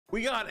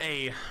We got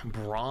a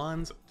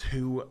bronze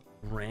 2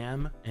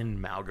 Ram and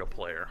Malga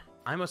player.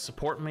 I'm a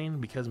support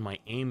main because my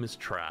aim is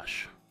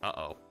trash.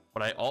 Uh-oh.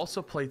 But I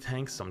also play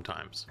tanks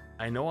sometimes.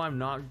 I know I'm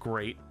not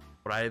great,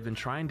 but I have been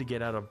trying to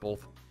get out of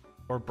both,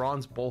 or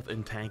bronze both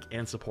in tank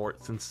and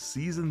support since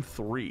season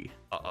 3.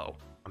 Uh-oh.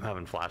 I'm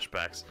having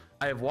flashbacks.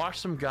 I have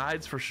watched some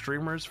guides for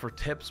streamers for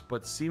tips,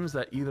 but seems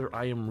that either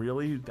I am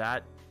really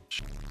that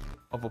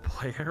of a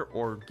player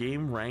or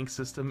game rank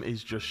system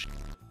is just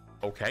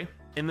okay.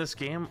 In this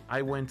game,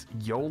 I went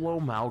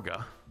YOLO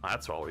Malga.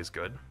 That's always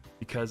good,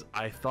 because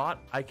I thought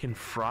I can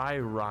fry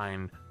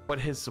Ryan, but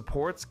his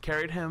supports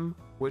carried him,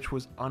 which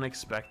was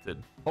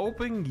unexpected.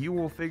 Hoping you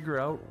will figure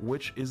out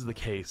which is the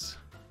case.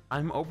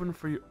 I'm open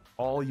for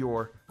all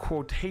your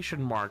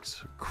quotation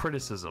marks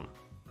criticism.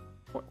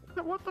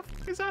 What the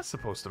f is that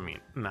supposed to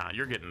mean? Nah,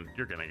 you're gonna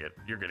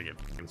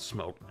get fucking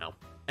smoked now.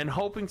 And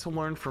hoping to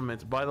learn from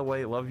it. By the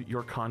way, love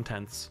your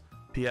contents.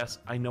 P.S.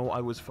 I know I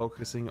was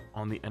focusing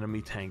on the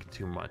enemy tank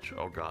too much.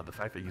 Oh god, the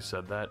fact that you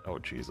said that. Oh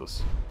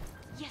Jesus.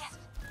 Yes,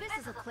 this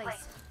is a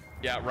place.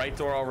 Yeah, right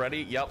door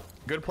already. Yep.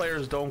 Good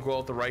players don't go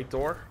out the right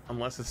door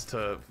unless it's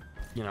to,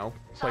 you know,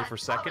 play for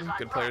second.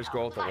 Good players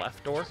go out the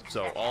left door.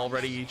 So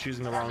already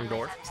choosing the wrong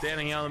door.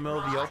 Standing out in the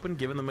middle of the open,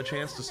 giving them a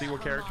chance to see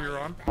what character you're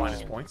on.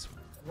 Minus points.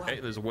 Okay,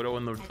 there's a Widow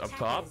in the up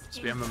top.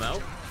 Spam them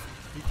out.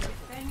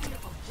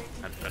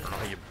 I don't know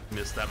how you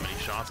missed that many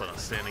shots on a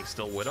standing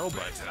still Widow,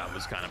 but that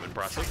was kind of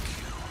impressive.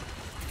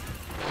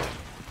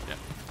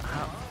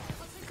 Yeah.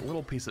 A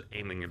little piece of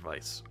aiming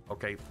advice,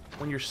 okay?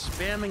 When you're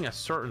spamming a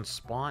certain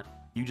spot,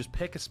 you just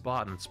pick a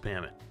spot and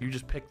spam it. You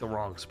just pick the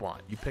wrong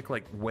spot. You pick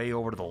like way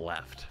over to the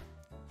left.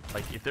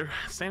 Like if they're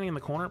standing in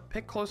the corner,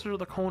 pick closer to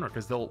the corner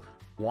because they'll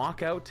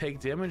walk out, take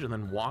damage, and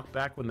then walk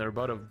back when they're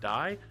about to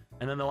die,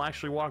 and then they'll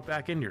actually walk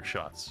back into your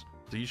shots.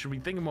 So you should be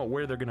thinking about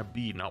where they're gonna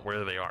be, not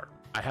where they are.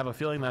 I have a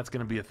feeling that's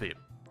gonna be a theme.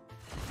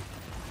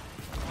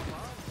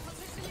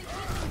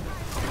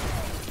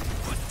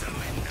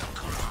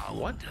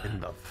 What in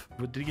the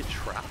did he get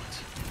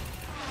trapped?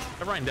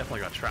 That Ryan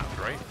definitely got trapped,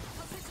 right?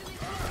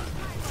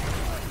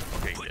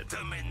 Okay, good.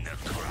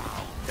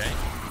 Okay,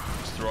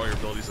 just throw all your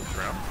abilities at the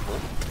ground. Cool.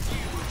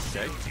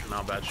 Okay,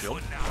 not bad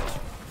shield.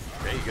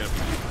 Okay, you gotta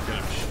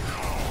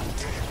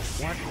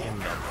what in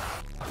the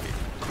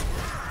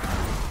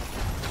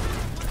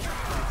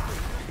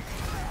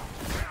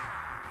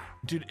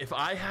dude, if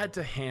I had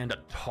to hand a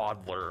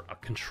toddler a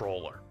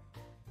controller,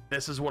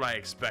 this is what I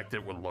expect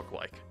it would look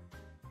like.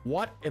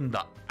 What in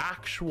the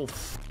actual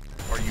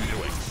are you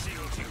doing?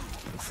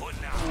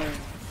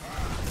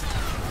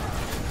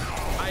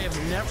 I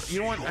have never, you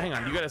know what, hang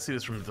on, you gotta see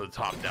this from the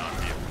top down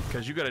view,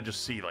 because you gotta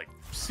just see, like,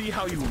 see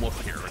how you look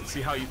here, and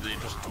see how you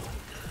just,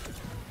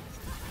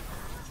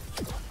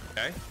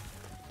 okay?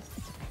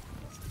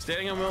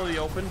 Standing in the middle of the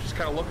open, just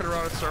kind of looking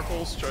around in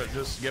circles, try to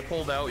just get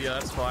pulled out, yeah,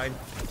 that's fine.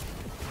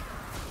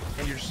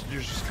 And you're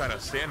just kind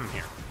of standing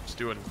here, just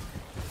doing,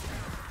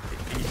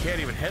 you can't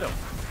even hit him.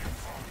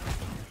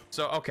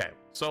 So, okay,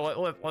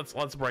 so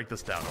let's break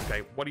this down,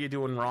 okay? What are you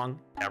doing wrong?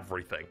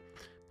 Everything.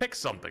 Pick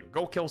something,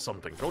 go kill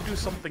something, go do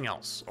something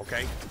else,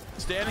 okay?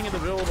 Standing in the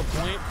middle of the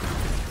point,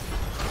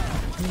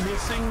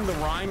 missing the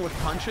Rhine with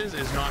punches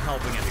is not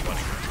helping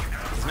anybody.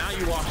 Because now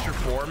you lost your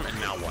form, and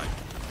now what?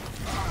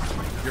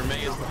 Your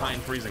Mei is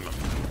behind freezing them.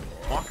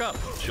 Walk up,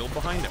 shield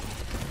behind him.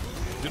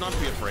 Do not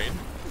be afraid.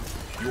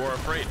 You are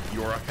afraid.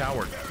 You are a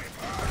coward.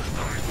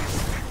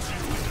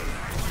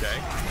 Okay,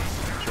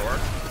 sure.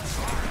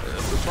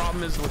 The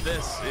problem is with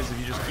this is if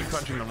you just keep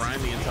punching the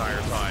Rhine the entire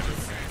time,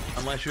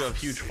 unless you have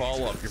huge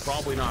follow-up, you're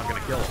probably not going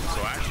to kill him.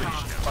 So actually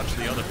punch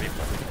the other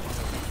people.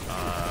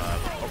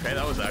 Okay,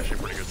 that was actually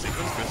a pretty good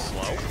sequence. Good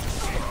slow.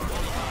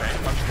 Okay,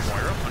 punch the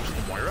Moira. Punch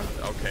the Moira.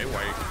 Okay,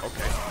 wait.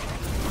 Okay.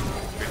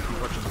 Okay, keep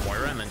punching the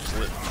Moira and then just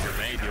let your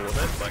Mei deal with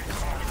it. But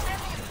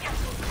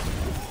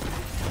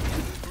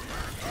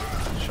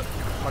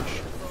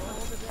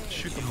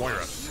shoot the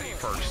Moira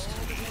first.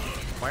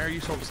 Why are you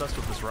so obsessed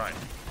with this ride?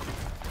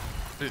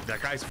 Dude,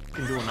 that guy's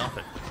fucking doing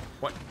nothing.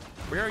 What?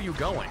 Where are you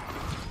going?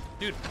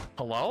 Dude,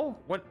 hello?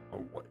 What?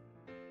 Oh, what?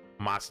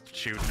 Must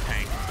shoot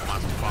tank.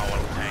 Must follow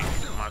tank.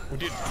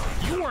 Dude,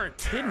 you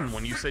weren't hidden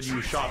when you said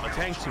you shot the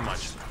tank too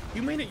much.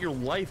 You made it your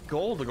life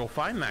goal to go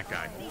find that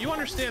guy. You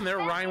understand there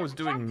Ryan was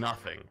doing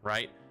nothing,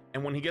 right?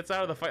 And when he gets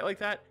out of the fight like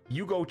that,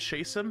 you go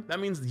chase him. That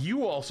means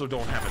you also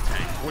don't have a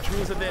tank, which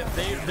means that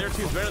their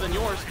team's better than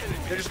yours.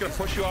 They're just gonna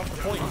push you off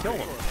the point and kill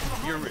them.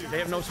 They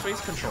have no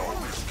space control.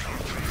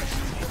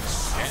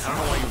 Okay, I don't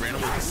know why you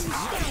randomly.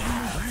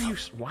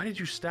 Why did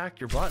you stack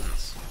your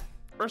buttons?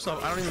 First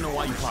off, I don't even know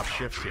why you pop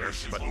shift here,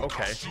 but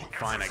okay,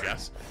 fine, I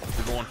guess.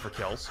 You're going for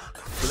kills.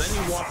 So then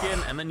you walk in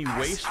and then you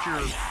waste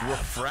your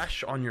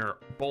refresh on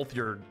both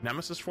your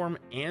Nemesis form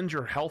and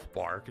your health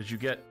bar, because you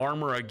get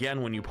armor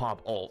again when you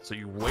pop ult. So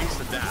you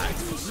wasted that.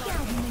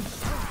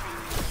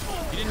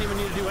 You didn't even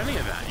need to do any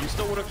of that. You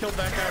still would have killed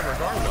that guy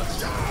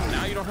regardless.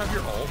 Now you don't have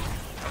your ult.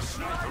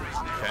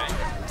 Okay,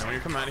 and when you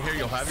come out of here,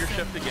 you'll have your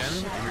shift again,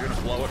 and you're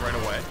gonna blow it right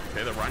away.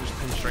 Okay, the Rhine just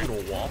pinned straight to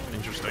a wall.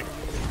 Interesting.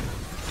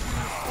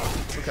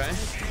 Okay.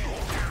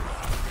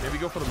 Maybe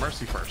go for the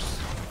Mercy first.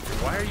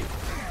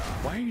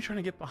 Why are you trying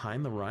to get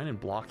behind the Rhine and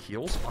block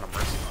heals on a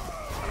Mercy?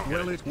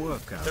 Will it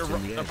work out?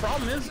 The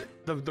problem is,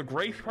 the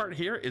great part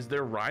here is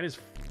their Rhine is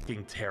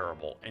fucking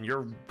terrible, and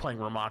you're playing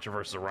Ramattra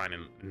versus a Rhine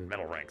in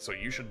middle rank, so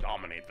you should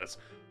dominate this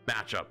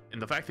matchup.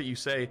 And the fact that you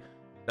say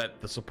that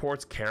the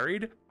support's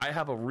carried, I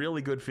have a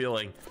really good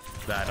feeling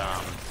that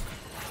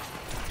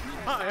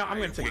I'm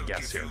gonna take a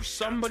guess here.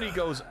 Somebody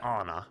goes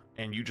Ana,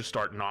 and you just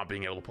start not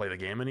being able to play the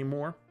game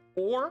anymore,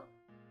 or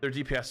their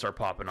DPS start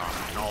popping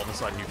off, and all of a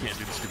sudden you can't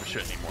do the stupid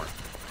shit anymore.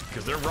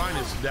 Because their Rhine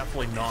is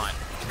definitely not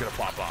gonna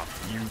pop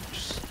off. You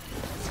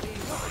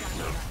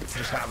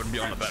just happen to be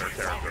on the better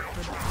character.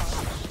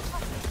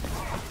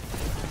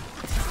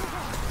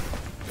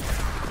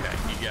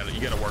 Yeah,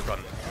 you gotta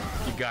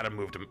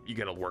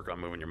work on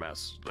moving your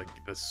mouse like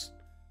this.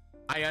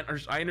 I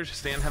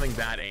understand having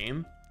bad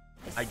aim.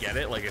 I get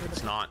it, like if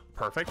it's not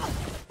perfect,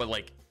 but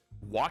like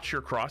watch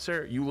your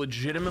crosshair. You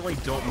legitimately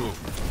don't move.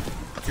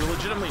 You're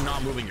legitimately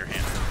not moving your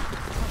hand.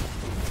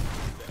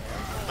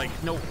 Like,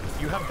 no,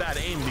 you have bad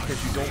aim because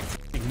you don't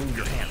move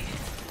your hand.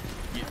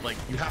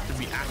 You have to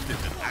be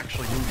active and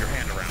actually move your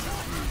hand around.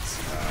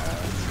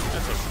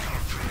 That's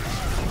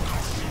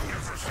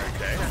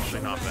okay,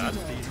 actually not bad.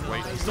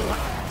 Wait, still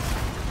high.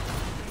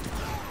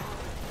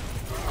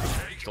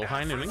 Still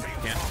high nooning.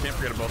 Can't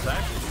forget about that.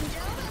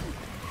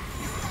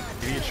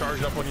 If he had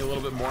charged up on you a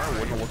little bit more, it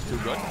wouldn't have looked too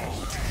good.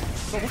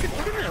 Oh, look in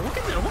there, look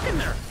in there, look in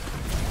there.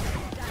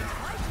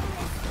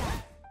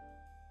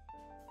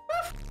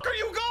 Where are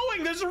you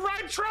going? There's a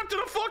Rhine trapped in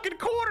a fucking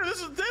corner.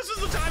 This is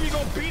the time you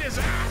go beat his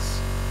ass.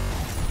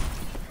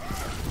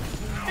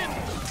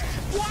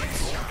 What?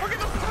 Look at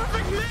the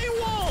perfect May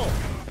wall.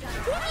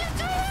 What are you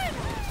doing?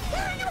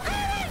 Where are you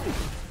going?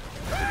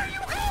 Where are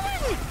you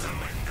going?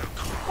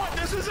 What?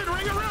 This isn't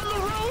Ring Around the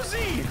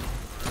Rosie.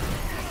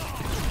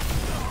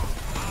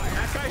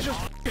 That guy's just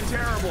fucking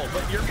terrible,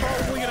 but you're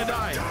probably gonna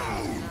die.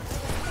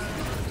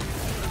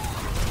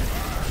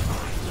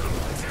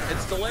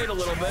 It's delayed a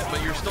little bit,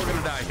 but you're still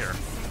gonna die here.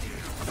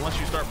 Unless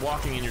you start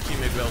blocking and your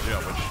teammate bails you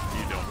out, which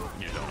you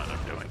don't end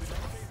up doing.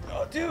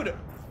 Oh, dude,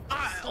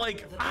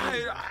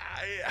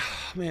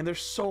 man,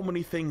 there's so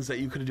many things that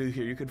you could do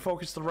here. You could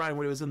focus the Rhine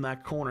when it was in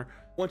that corner.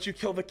 Once you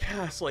kill the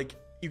cast, like,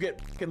 you get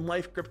fucking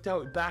life gripped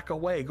out, back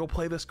away, go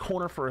play this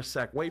corner for a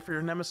sec, wait for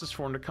your nemesis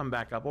form to come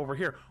back up over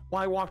here.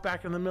 Why walk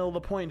back in the middle of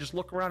the point and just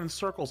look around in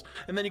circles,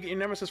 and then you get your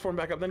nemesis form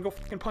back up, then go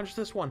fucking punch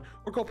this one,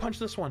 or go punch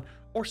this one,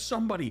 or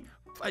somebody.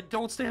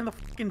 Don't stand the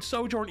fucking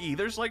Sojourn E.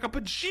 There's like a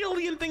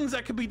bajillion things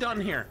that could be done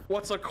here.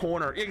 What's a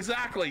corner?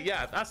 Exactly,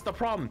 yeah, that's the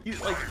problem.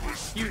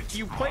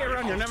 You play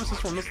around your nemesis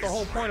form, that's the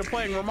whole point of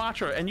playing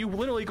Ramattra, and you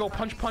literally go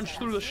punch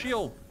through the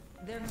shield.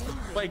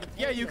 Like,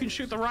 yeah, you can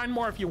shoot the Rhine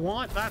more if you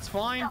want, that's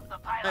fine.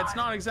 It's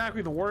not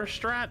exactly the worst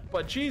strat,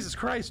 but Jesus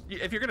Christ,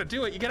 if you're gonna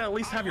do it, you gotta at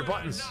least have your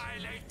buttons.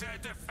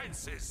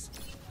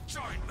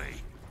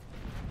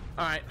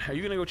 Alright, are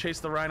you gonna go chase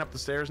the Rhine up the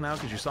stairs now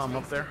because you saw him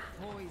up there?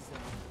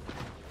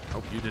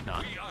 Nope, you did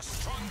not.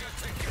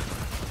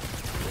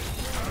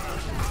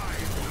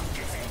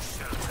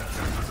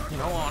 You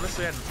know,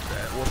 honestly,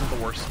 that wasn't the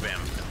worst spam.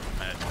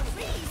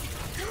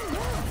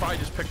 Probably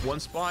just picked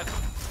one spot.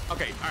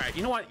 Okay, all right,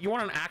 you know what? You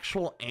want an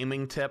actual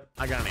aiming tip?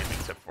 I got an aiming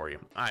tip for you.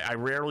 I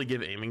rarely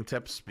give aiming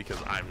tips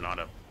because I'm not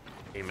a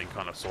aiming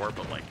connoisseur,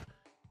 but like,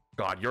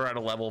 God, you're at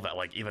a level that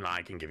like even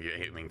I can give you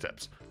aiming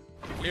tips.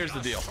 Here's the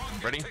deal.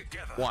 Ready?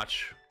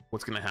 Watch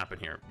what's gonna happen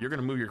here. You're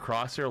gonna move your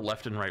crosshair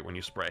left and right when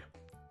you spray.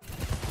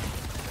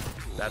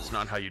 That's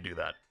not how you do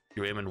that.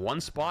 You aim in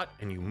one spot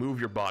and you move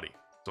your body.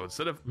 So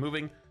instead of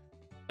moving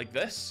like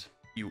this,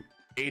 you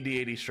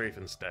AD-80 strafe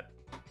instead.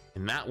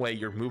 And that way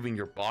you're moving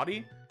your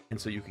body,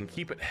 and so you can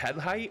keep it head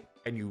height,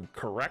 and you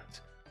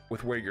correct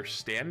with where you're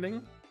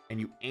standing, and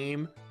you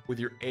aim with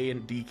your A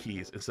and D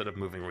keys instead of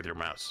moving with your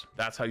mouse.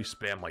 That's how you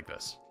spam like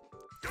this.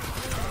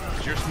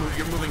 You're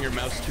moving your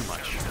mouse too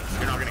much.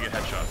 You're not gonna get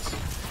headshots.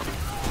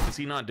 Is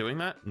he not doing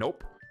that?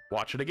 Nope.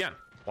 Watch it again.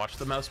 Watch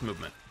the mouse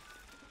movement.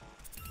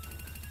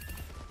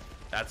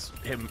 That's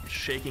him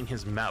shaking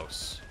his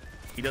mouse.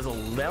 He does a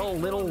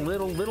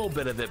little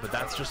bit of it, but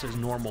that's just his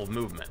normal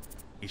movement.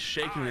 He's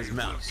shaking his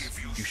mouse.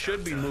 You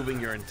should be moving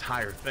your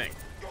entire thing.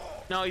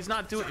 No, he's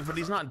not doing it, but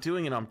he's not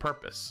doing it on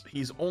purpose.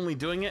 He's only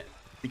doing it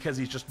because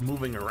he's just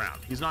moving around.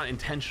 He's not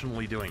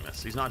intentionally doing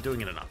this. He's not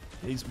doing it enough.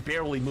 He's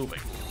barely moving.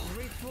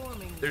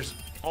 There's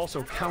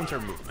also counter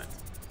movement.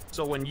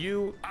 So when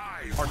you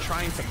are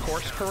trying to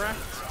course correct,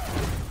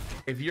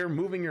 if you're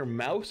moving your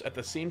mouse at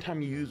the same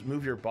time you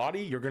move your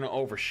body, you're gonna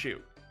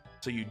overshoot.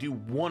 So you do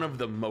one of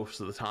them most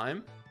of the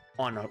time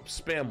on a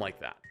spam like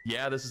that.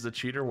 Yeah, this is a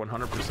cheater,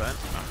 100%.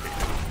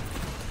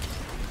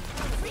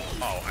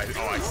 Oh, I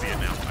see it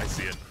now. I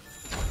see it.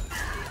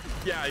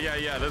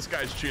 Yeah, this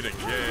guy's cheating.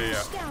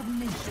 Yeah.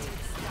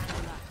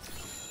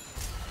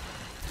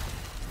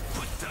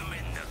 Put them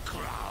in the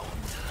ground.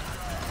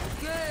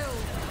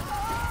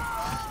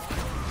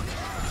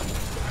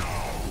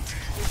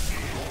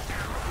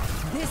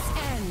 This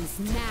ends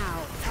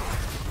now.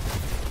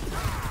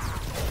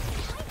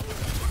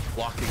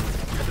 Blocking, you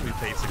have to be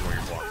facing where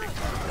you're blocking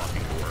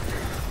to work.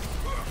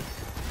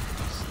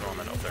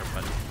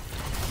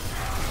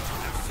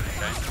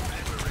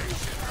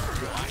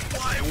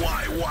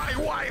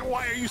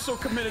 Why are you so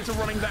committed to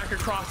running back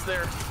across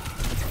there?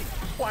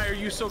 Why are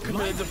you so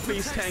committed to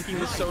face tanking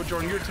the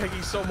Sojourn? You're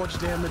taking so much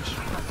damage.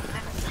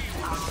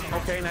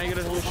 Okay, now you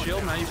get a little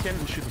shield. Now you can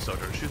shoot the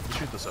Sojourn. Shoot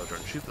the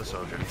Sojourn. Shoot the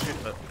Sojourn.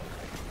 Shoot the.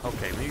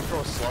 Okay, maybe throw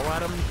a slow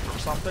at him or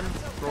something.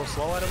 Throw a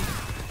slow at him.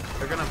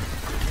 They're gonna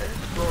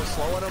throw a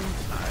slow at him.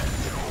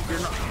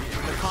 You're not.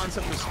 The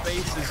concept of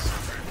space is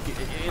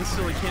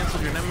instantly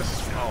cancel your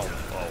nemesis.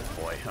 Oh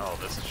boy. Oh,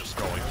 this is just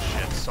going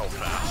shit so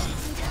fast.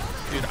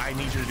 Dude, I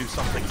need you to do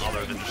something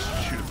other than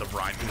just shoot at the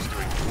bride who's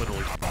doing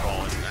literally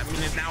all. I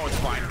mean, now it's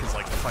fine because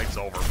like the fight's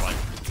over, but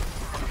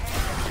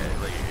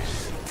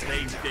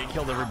yeah, they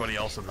killed everybody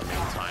else in the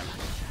meantime.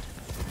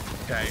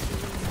 Okay,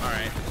 all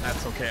right,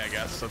 that's okay, I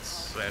guess.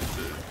 That's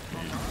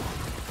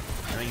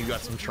I think you got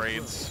some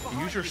trades.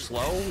 Use your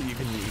slow. You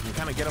can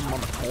kind of get them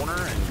on the corner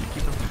and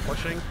keep them from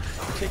pushing.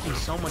 You're taking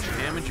so much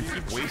damage. You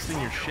keep wasting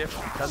your shift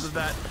because of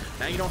that.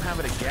 Now you don't have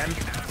it again.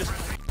 Just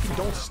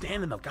don't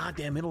stand in the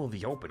goddamn middle of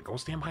the open. Go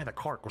stand by the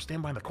cart. Go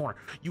stand by the corner.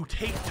 You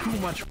take too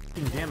much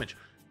damage.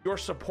 Your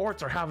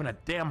supports are having a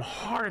damn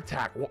heart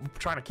attack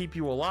trying to keep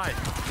you alive.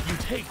 You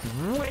take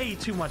way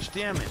too much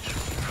damage.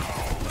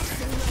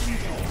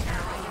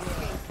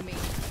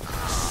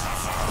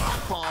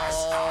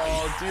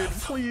 Oh, dude,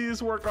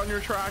 please work on your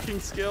tracking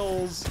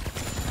skills.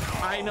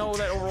 I know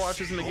that Overwatch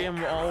isn't a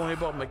game only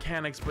about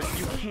mechanics, but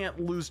you can't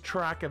lose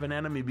track of an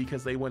enemy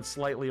because they went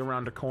slightly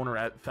around a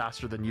corner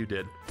faster than you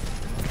did.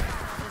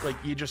 Like,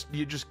 you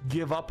just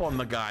give up on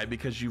the guy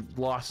because you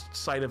lost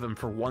sight of him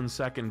for 1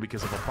 second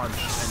because of a punch,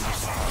 and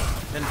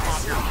just then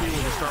pop your Q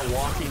and just start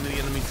walking to the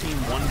enemy team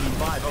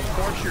 1v5. Of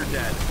course you're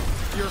dead.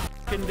 You're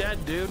fucking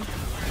dead, dude.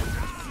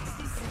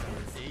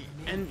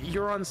 And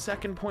you're on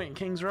second point in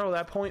King's Row.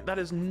 That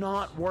is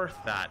not worth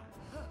that.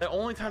 The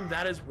only time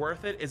that is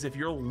worth it is if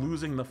you're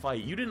losing the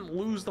fight. You didn't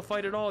lose the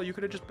fight at all. You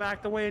could have just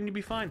backed away and you'd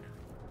be fine.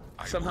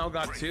 Somehow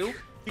got two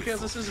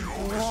because this is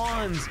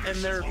bronze and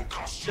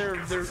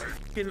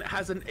it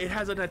has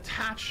an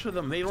attach to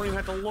them. They don't even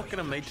have to look at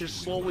them. They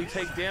just slowly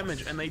take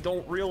damage and they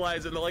don't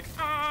realize it. And they're like,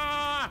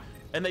 ah,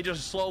 and they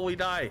just slowly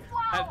die.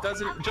 That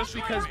doesn't, just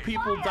because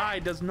people die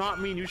does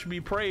not mean you should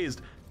be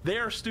praised.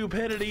 Their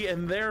stupidity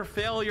and their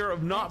failure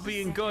of not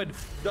being good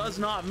does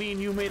not mean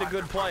you made a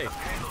good play.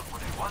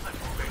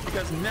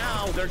 Because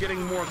now they're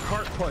getting more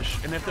cart push,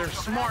 and if they're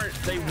smart,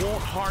 they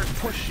won't hard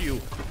push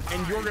you,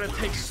 and you're gonna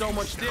take so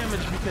much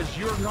damage because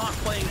you're not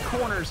playing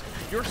corners.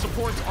 Your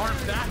supports aren't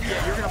that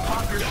yet. You're gonna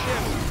pop your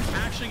shit,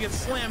 actually get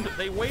slammed,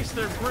 they waste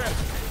their grip.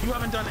 You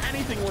haven't done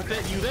anything with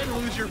it. You then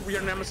lose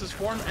your nemesis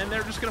form, and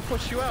they're just gonna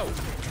push you out.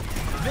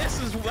 This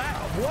is that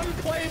one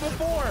play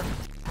before.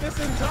 This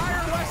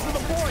entire rest of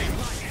the point.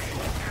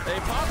 They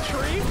pop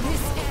tree,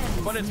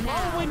 but it's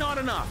probably not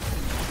enough.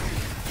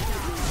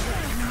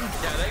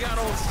 Yeah, they got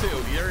ults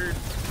too.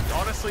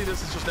 Honestly,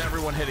 this is just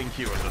everyone hitting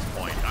Q at this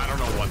point. I don't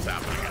know what's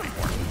happening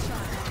anymore.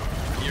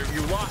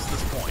 You lost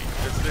this point.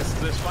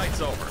 This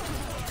fight's over.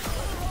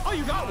 Oh,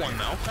 you got one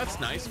though. That's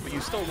nice, but you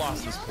still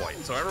lost this point.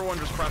 So everyone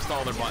just pressed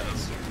all their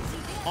buttons.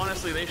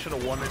 Honestly, they should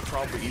have won it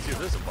probably easier.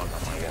 There's a bug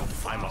on my wall.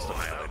 I must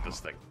annihilate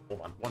this thing.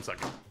 Hold on, 1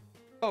 second.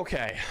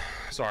 Okay,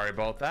 sorry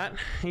about that.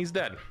 He's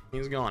dead.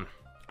 He's gone.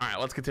 All right,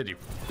 let's continue.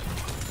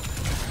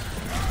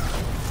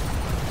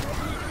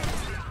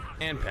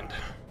 And pinned.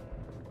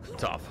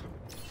 Tough.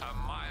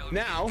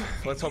 Now,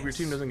 let's hope your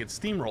team doesn't get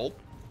steamrolled.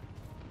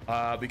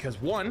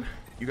 Because one,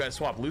 you guys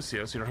swap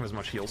Lucio, so you don't have as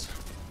much heals.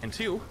 And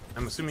two,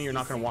 I'm assuming you're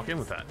not going to walk in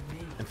with that.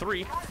 And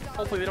three,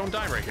 hopefully they don't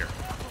die right here.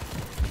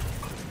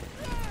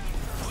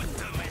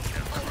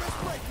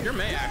 Your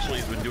Mei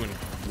actually has been doing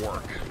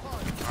work.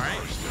 All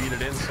right, just beat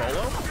it in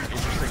solo.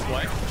 Interesting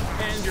play.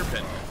 And you're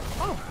pinned.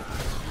 Oh.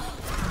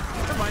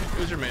 Never mind. It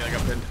was your Mei that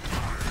got pinned.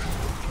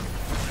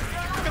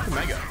 I got the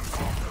Mega.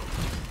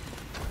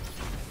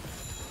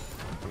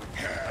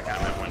 I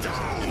kind of went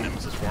in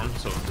Nemesis form,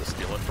 so to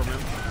steal it from him,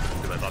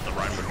 because I thought the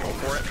Rhyme would go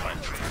for it, but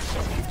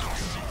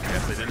I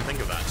guess they didn't think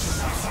of that.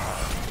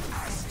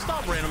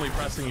 Stop randomly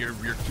pressing your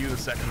Q the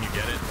second you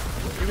get it.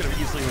 You could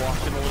have easily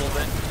walked in a little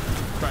bit,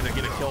 trying to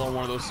get a kill on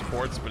one of those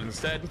supports, but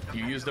instead,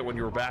 you used it when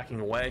you were backing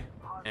away,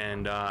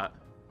 and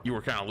you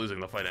were kind of losing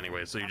the fight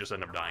anyway, so you just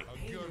end up dying.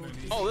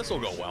 Oh, this will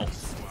go well.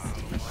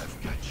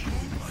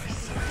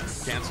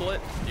 Cancel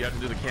it. You have to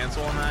do the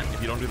cancel on that.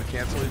 If you don't do the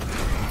cancel, it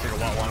will take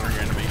a lot longer in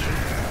your animation,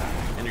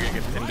 and you're gonna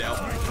get pinned out.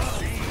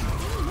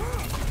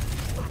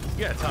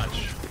 You gotta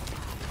touch.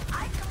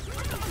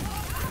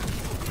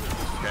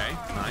 Okay,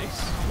 nice.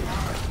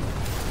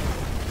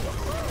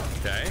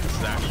 Okay, this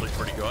is actually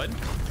pretty good.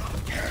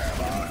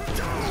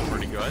 This is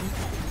pretty good.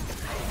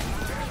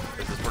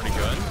 This is pretty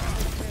good.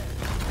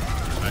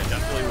 I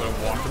definitely would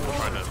have walked in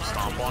trying to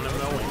stomp on him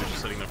though when he was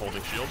just sitting there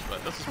holding shield,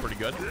 but this is pretty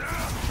good.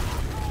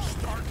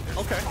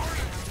 Okay.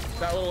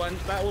 That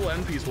little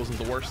end piece wasn't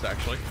the worst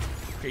actually.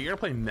 Okay, you're gonna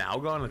play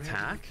Malgon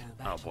attack?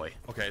 Oh boy.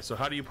 Okay, so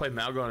how do you play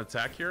Malgon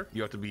attack here?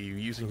 You have to be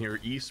using your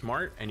E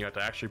smart, and you have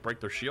to actually break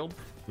their shield.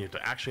 You have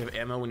to actually have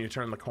ammo when you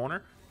turn the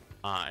corner.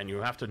 And you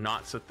have to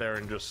not sit there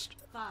and just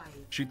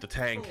shoot the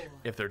tank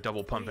if they're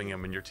double pumping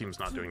him and your team's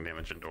not doing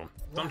damage into him.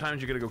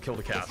 Sometimes you gotta go kill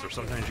the cast, or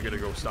sometimes you gotta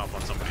go stomp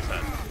on somebody's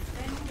head.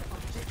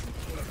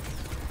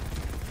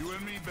 You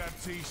and me,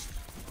 Baptiste.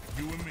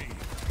 You and me.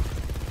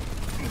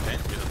 Okay,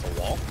 that's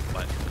a wall,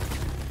 but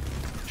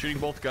shooting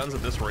both guns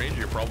at this range,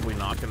 you're probably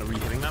not going to be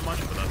hitting that much,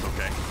 but that's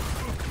okay.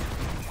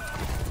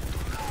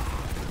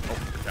 Oh,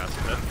 the cast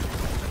is dead.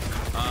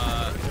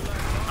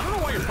 I don't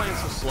know why you're playing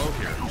so slow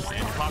here. And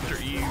you popped your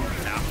E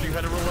after you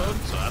had to reload,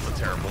 so that's a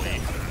terrible E.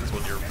 That's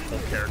what your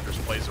whole character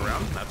plays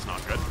around. That's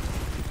not good.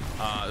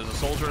 There's a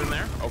soldier in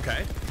there.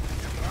 Okay.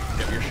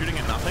 Yep, you're shooting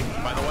at nothing,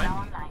 by the way.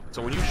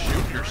 So when you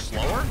shoot, you're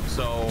slower.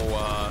 So,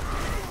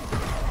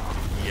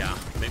 yeah,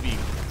 maybe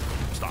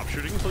stop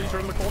shooting until you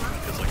turn the corner.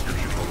 It's like you're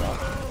shooting the wall.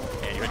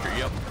 And you hit your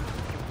E up,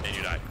 and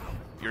you die.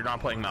 You're not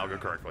playing Malga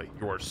correctly.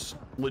 You're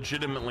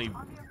legitimately,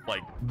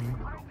 like...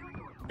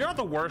 You're not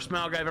the worst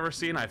Malga I've ever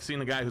seen. I've seen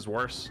the guy who's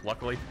worse,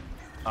 luckily.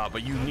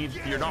 But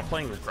you're not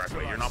playing it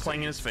correctly. You're not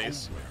playing in his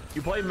face.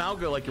 You play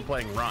Malga like you're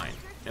playing Ryan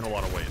in a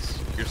lot of ways.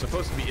 You're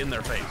supposed to be in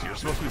their face. You're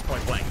supposed to be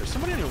point blank. There's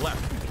somebody on your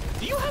left.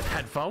 Do you have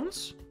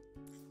headphones?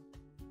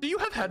 Do you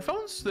have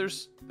headphones?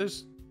 There's,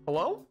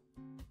 hello?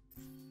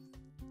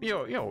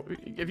 Yo,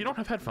 if you don't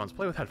have headphones,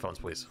 play with headphones,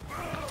 please.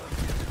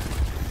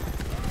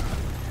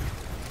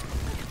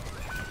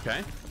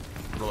 Okay.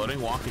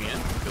 Reloading, walking in.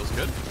 Feels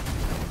good.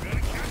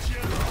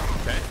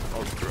 Okay.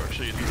 Oh,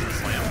 actually a decent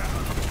slam.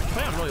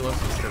 Play on really low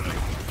sensitivity.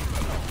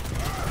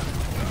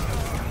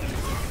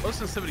 Low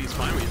sensitivity is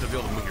fine, but you have to be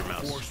able to move your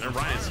mouse. And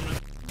Ryan's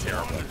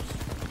terrible.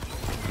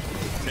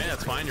 Okay,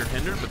 that's fine. You're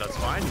hindered, but that's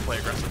fine. You play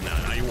aggressive now.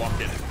 Now you walk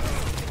in.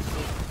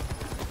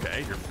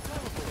 Okay, you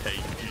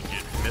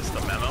missed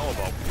the memo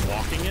about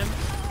walking in.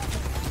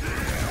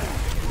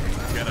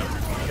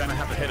 You gotta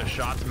have to hit a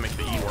shot to make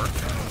the E work.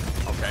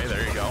 Okay,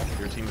 there you go.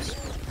 Your team's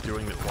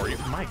doing it for you.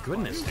 My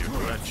goodness, dude.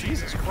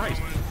 Jesus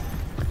Christ.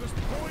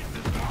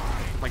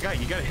 My guy,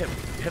 you gotta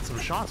hit some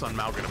shots on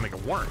Malga to make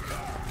it work.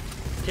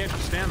 You can't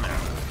just stand there.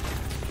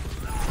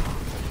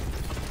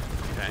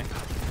 Okay.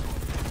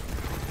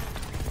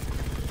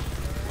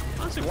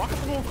 Honestly, walk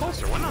up a little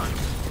closer. Why not?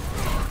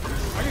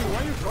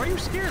 Why are you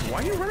scared? Why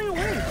are you running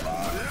away?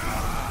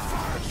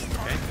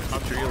 Okay,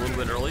 popped your E a little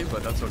bit early,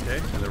 but that's okay.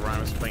 The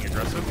Ryan was playing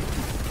aggressive.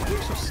 Why are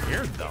you so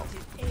scared, though?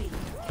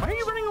 Why are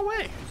you running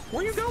away?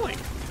 Where are you going?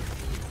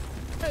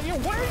 Hey,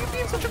 why are you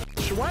being such a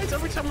bitch? Why is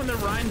every time when the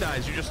Ryan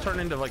dies, you just turn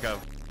into like a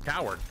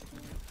coward?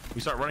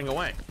 You start running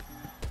away.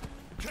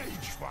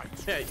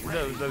 Yeah,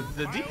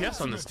 the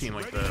DPS on this team,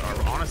 like,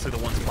 are honestly the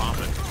ones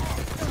popping.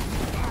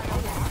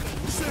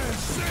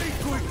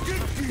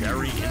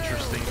 Very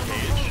interesting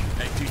cage.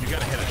 Hey, dude, you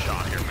gotta hit a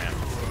shot here, man.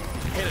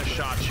 Hit a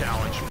shot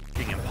challenge,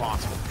 f***ing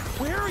impossible.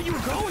 Where are you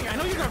going? I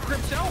know you got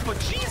gripped out, but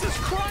Jesus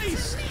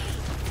Christ!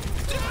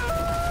 Dude!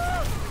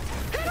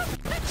 Hit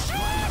a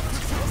shot!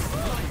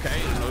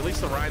 Okay, so at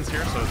least the Ryan's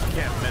here, so you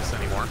can't miss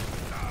anymore.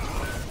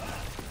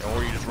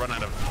 Or you just run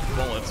out of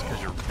bullets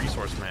because your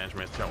resource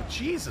management is terrible.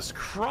 Jesus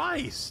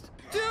Christ!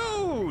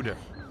 Dude!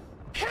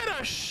 Hit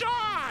a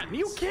shot!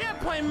 You can't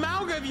play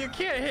Malga if you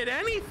can't hit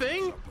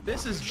anything!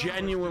 This is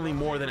genuinely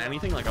more than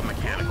anything like a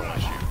mechanical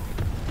issue.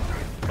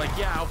 Like,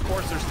 yeah, of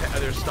course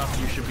there's stuff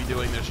you should be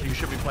doing. You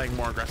should be playing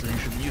more aggressive. You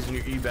should be using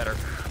your E better.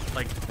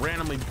 Like,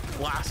 randomly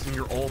blasting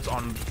your ult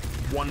on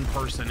one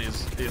person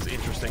is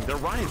interesting. The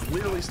Ryan's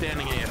literally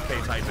standing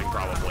AFK typing,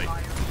 probably.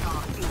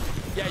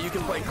 Yeah, you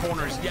can play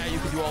corners. Yeah, you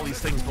can do all these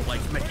things, but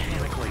like,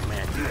 mechanically,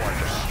 man, you are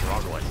just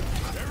struggling.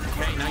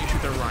 Okay, now you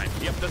shoot their Ryan.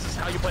 Yep, this is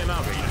how you play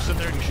Malga. You just sit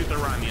there and you shoot their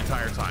Ryan the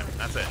entire time.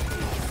 That's it.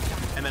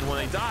 And then when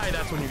they die,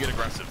 that's when you get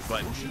aggressive,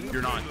 but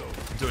you're not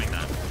doing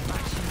that.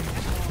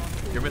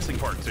 You're missing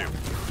part 2.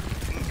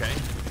 Okay?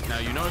 Now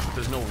you notice that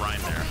there's no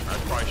Ryan there. That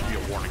probably should be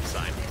a warning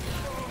sign.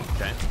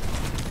 Okay?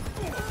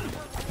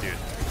 Dude,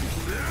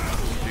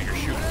 you're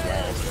shooting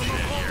walls and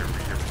shit here.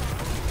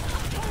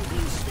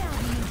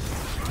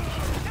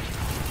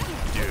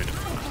 Dude,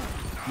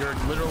 you're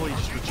literally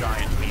just a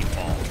giant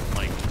meatball.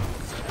 Like,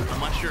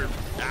 unless you're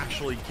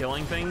actually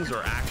killing things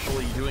or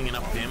actually doing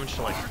enough damage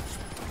to, like,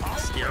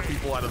 scare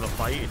people out of the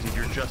fight, dude,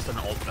 you're just an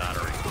ult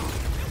battery.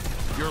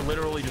 You're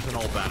literally just an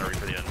ult battery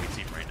for the enemy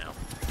team right now.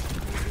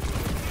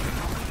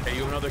 Okay,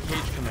 you have another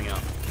cage coming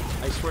up.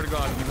 I swear to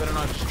God, you better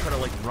not just try to,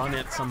 like, run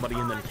at somebody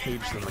and then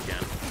cage them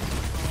again.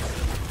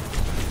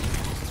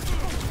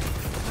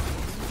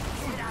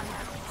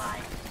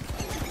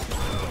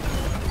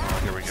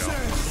 Here we go.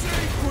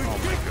 Oh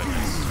my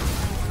goodness.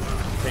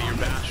 Okay, you're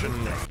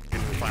bashing.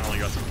 Finally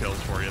got some kills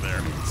for you there.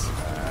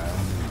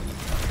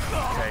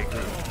 Okay,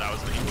 good. That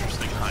was an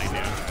interesting high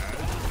noon.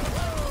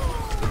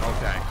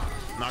 Okay.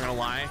 Not gonna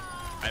lie.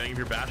 I think if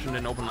your Bastion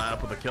didn't open that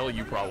up with a kill,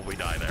 you probably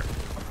die there.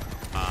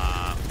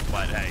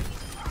 But hey,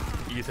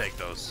 you take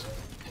those.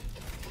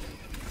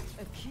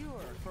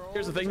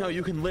 Here's the thing though,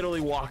 you can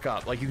literally walk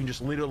up. Like, you can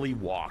just literally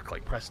walk.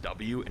 Like, press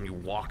W and you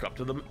walk up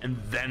to them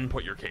and then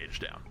put your cage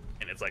down.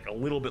 And it's like a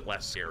little bit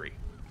less scary.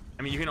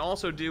 I mean, you can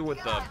also do with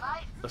the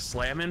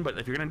slam-in, but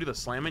if you're gonna do the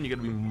slam-in, you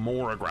gotta be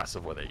more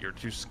aggressive with it. You're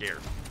too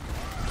scared.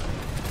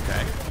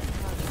 Okay.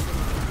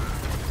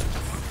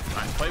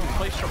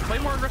 Play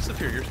more aggressive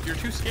here. You're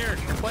too scared.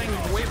 You're playing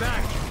way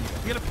back.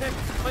 You gotta pick.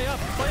 Play up.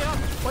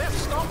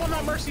 Stomp on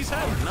that Mercy's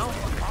head. No.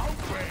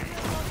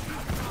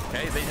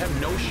 Okay, they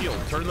have no shield.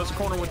 Turn this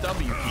corner with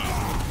W key.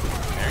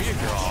 There you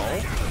go.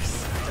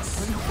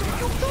 What are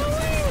you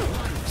doing?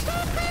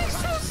 Stop being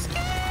so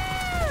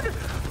scared!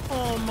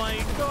 Oh my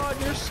god,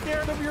 you're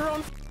scared of your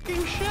own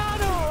fucking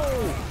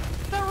shadow!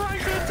 That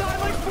Ryan's gonna die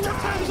like 4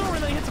 times over,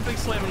 and then he hits a big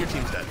slam and your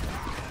team's dead.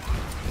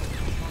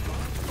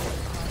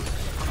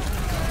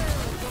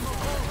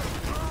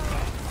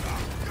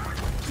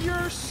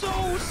 You're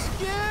so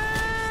scared!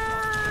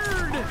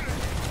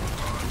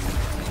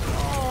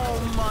 Oh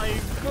my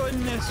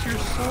goodness, you're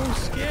so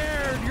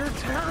scared. You're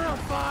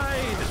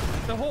terrified.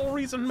 The whole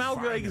reason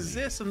Malga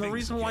exists and the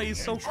reason why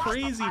he's so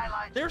crazy,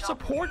 their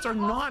supports are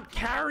not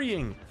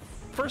carrying.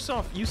 First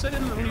off, you said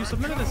when you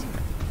submitted this,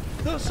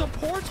 the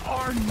supports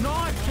are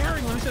not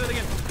carrying. Let me say that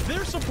again.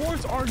 Their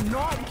supports are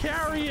not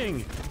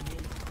carrying.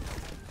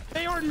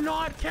 They are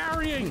not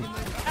carrying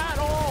at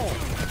all.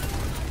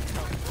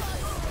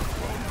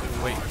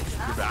 Wait,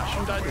 your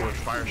Bastion died or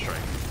Fire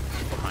Strike?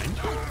 Behind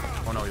you?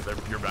 Oh no,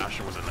 your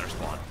Bastion was in their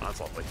spawn. Oh, that's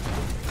lovely.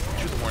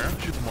 Shoot the Moira.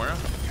 Shoot the Moira.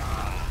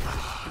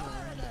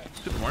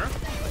 Shoot the Moira.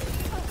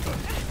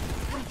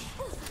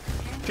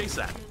 Chase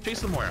that.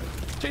 Chase the Moira.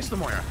 Chase the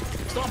Moira.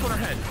 Stomp on her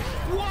head.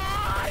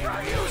 Why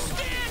are you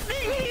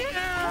standing here?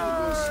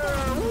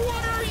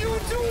 What are you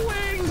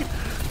doing?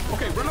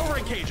 Okay, run over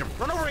and cage him.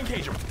 Run over and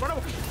cage him. Run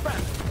over. Back.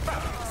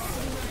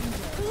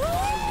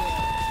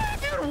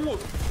 Get him.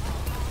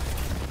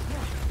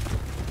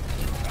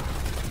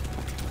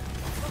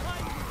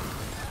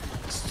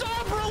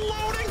 Stop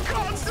reloading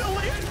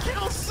constantly and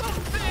kill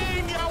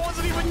something! That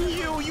wasn't even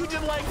you! You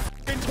did like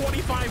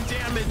 25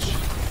 damage!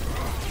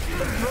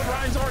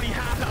 Ryan's already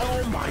half.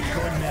 Oh my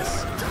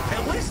goodness.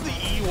 At least the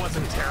E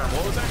wasn't terrible.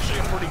 It was actually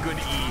a pretty good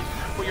E.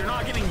 But you're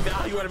not getting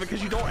value out of it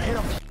because you don't hit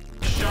a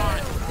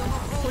shot.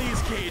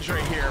 Please cage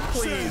right here.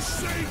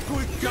 Please.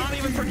 Not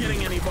even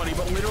forgetting anybody,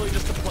 but literally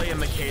just to play in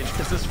the cage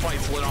because this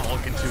fight's not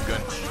looking too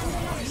good.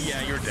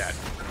 Yeah, you're dead.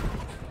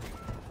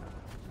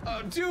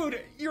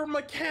 Dude, you're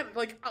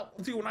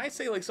dude, when I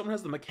say like someone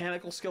has the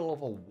mechanical skill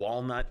of a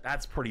walnut,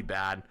 that's pretty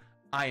bad.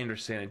 I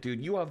understand it,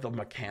 dude. You have the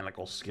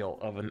mechanical skill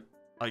of an,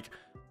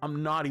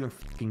 I'm not even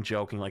fucking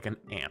joking, like an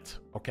ant,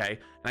 okay?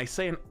 And I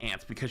say an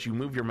ant because you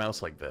move your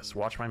mouse like this.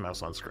 Watch my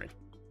mouse on screen.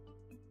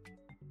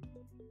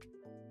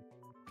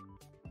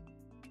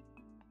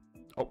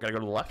 Oh, gotta go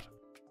to the left.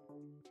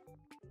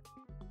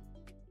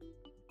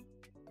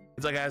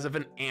 It's like as if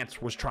an ant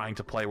was trying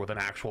to play with an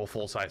actual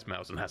full-size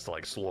mouse and has to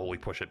like slowly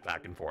push it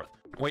back and forth.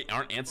 Wait,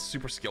 aren't ants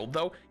super skilled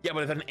though? Yeah,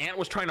 but if an ant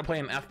was trying to play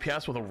an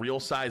FPS with a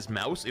real-size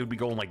mouse, it would be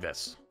going like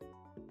this.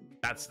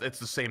 It's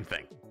the same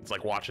thing. It's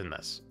like watching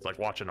this. It's like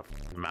watching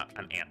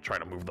an ant try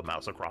to move the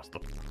mouse across the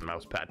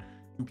mouse pad.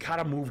 You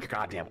gotta move your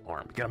goddamn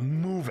arm. You gotta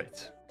move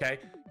it, okay?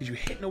 Because you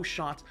hit no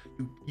shots.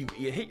 You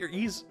hit your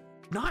E's.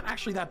 Not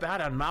actually that bad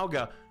on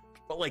Malga,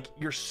 but like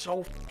you're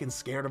so fucking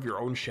scared of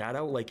your own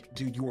shadow. Like,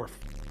 dude, you are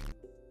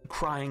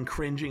crying,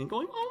 cringing, and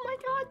going, oh my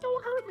god,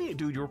 don't hurt me.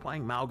 Dude, you were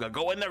playing Malga.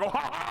 Go in there, go,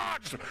 ha!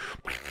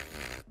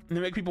 And they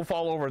make people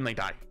fall over and they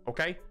die,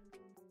 okay?